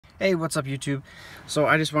Hey, what's up YouTube? So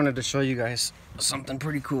I just wanted to show you guys something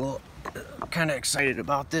pretty cool. Kind of excited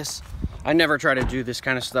about this. I never try to do this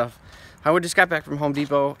kind of stuff. I just got back from Home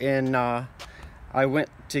Depot and I went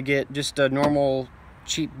to get just a normal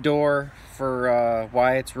cheap door for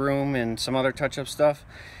Wyatt's room and some other touch-up stuff,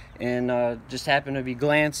 and just happened to be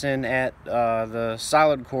glancing at the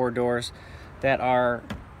solid core doors that are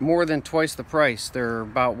more than twice the price. They're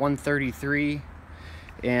about $133,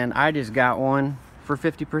 and I just got one for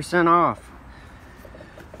 50% off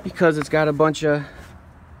because it's got a bunch of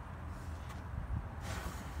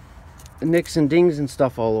nicks and dings and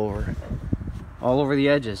stuff all over the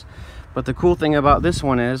edges. But the cool thing about this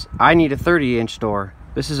one is I need a 30-inch door.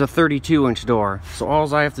 This is a 32-inch door, so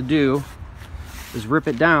all I have to do is rip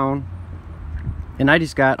it down, and I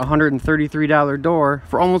just got a $133 door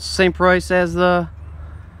for almost the same price as the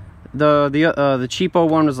cheapo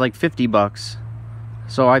one was like 50 bucks.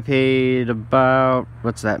 So I paid about,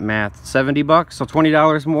 what's that math, 70 bucks, so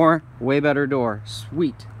 $20 more. Way better door.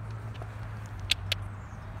 Sweet.